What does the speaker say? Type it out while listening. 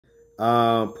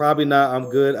Probably not. I'm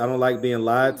good. I don't like being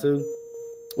lied to.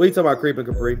 What are you talking about, Creeping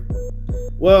Capri?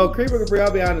 Well, Creeping Capri,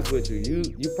 I'll be honest with you.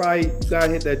 You probably gotta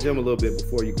hit that gym a little bit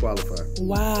before you qualify.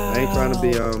 Wow. I ain't trying to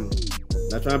be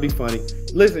not trying to be funny.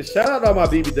 Listen, shout out to all my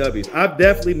BBWs. I've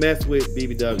definitely messed with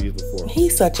BBWs before.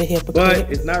 He's such a hypocrite.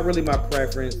 But it's not really my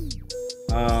preference.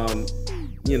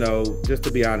 Just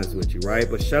to be honest with you, right?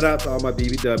 But shout out to all my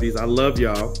BBWs. I love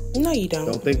y'all. No, you don't.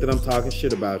 Don't think that I'm talking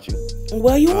shit about you.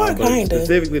 Well, you are kind of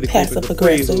specifically the passive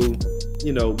Capri, aggressive.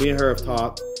 who, me and her have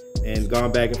talked and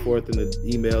gone back and forth in the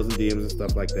emails and DMs and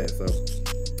stuff like that. So,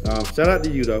 shout out to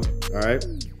you though. All right.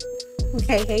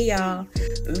 Hey y'all.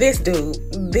 This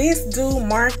dude,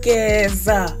 Marcus,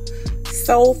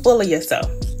 so full of yourself.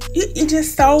 You're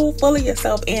just so full of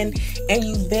yourself, and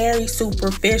you very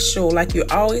superficial. Like,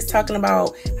 you're always talking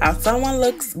about how someone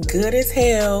looks good as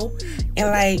hell, and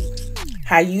like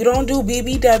how you don't do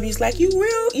BBWs. Like, you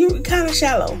kind of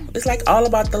shallow. It's like all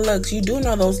about the looks. You do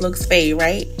know those looks fade,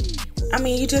 right? I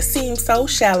mean, you just seem so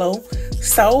shallow,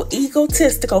 so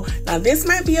egotistical. Now, this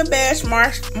might be a bash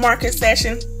Marcus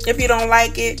session. If you don't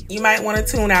like it, you might want to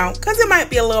tune out because it might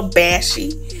be a little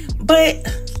bashy. But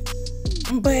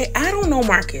I don't know,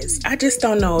 Marcus. I just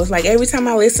don't know. It's like every time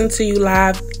I listen to you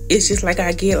live, it's just like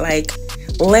I get like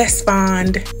less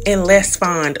fond and less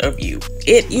fond of you.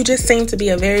 You just seem to be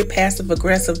a very passive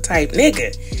aggressive type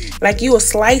nigga. Like, you will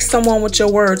slice someone with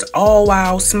your words all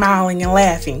while smiling and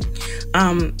laughing.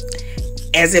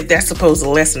 As if that's supposed to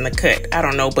lessen the cut. I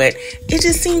don't know, but it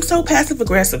just seems so passive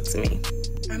aggressive to me.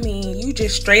 I mean, you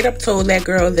just straight up told that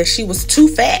girl that she was too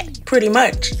fat, pretty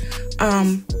much,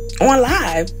 on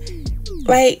live.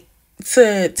 Like,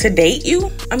 to date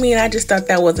you? I mean, I just thought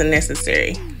that wasn't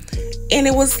necessary. And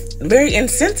it was very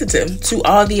insensitive to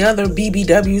all the other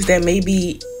BBWs that may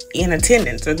be in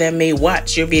attendance or that may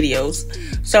watch your videos.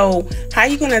 So, how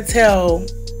you gonna tell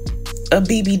a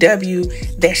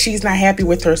BBW that she's not happy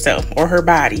with herself or her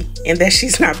body, and that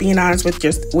she's not being honest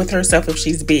with herself if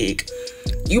she's big?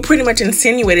 You pretty much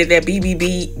insinuated that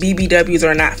BBWs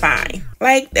are not fine.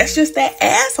 Like, that's just that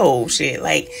asshole shit.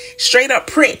 Like, straight up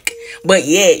prick. But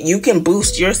yeah, you can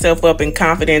boost yourself up in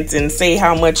confidence and say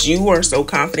how much you are so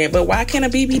confident. But why can't a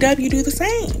BBW do the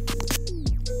same?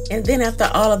 And then after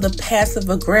all of the passive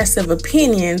aggressive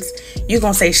opinions, you're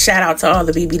going to say shout out to all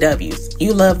the BBWs.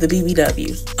 You love the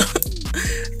BBWs.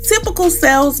 Typical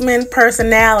salesman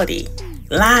personality.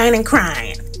 Lying and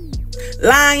crying.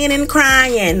 Lying and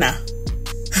crying.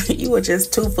 You were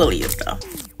just too full of yourself.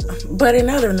 But in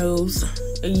other news,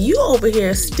 you over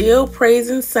here still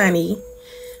praising Sunny,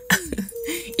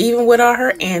 even with all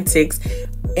her antics,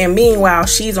 and meanwhile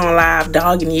she's on live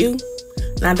dogging you.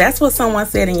 Now, that's what someone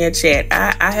said in your chat.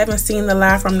 I haven't seen the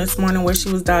live from this morning where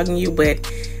she was dogging you, but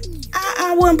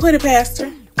I wouldn't put it past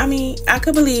her. I mean, I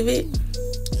could believe it.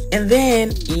 And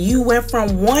then you went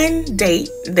from one date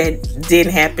that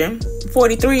didn't happen,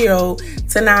 43-year-old,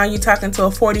 to now you talking to a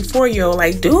 44-year-old.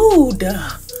 Like, dude,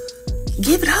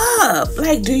 give it up.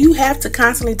 Like, do you have to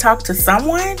constantly talk to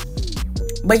someone?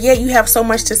 But yet you have so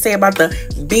much to say about the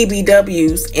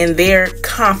BBWs and their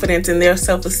confidence and their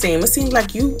self-esteem. It seems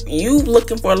like you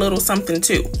looking for a little something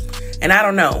too. And I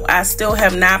don't know. I still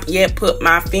have not yet put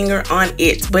my finger on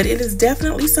it. But it is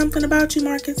definitely something about you,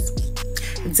 Marcus.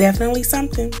 Definitely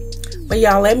something. But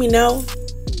y'all, let me know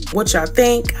what y'all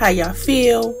think, how y'all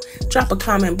feel. Drop a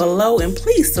comment below, and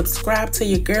please subscribe to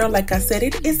your girl. Like I said,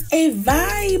 it is a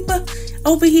vibe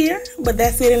over here. But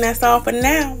that's it, and that's all for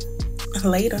now.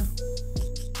 Later.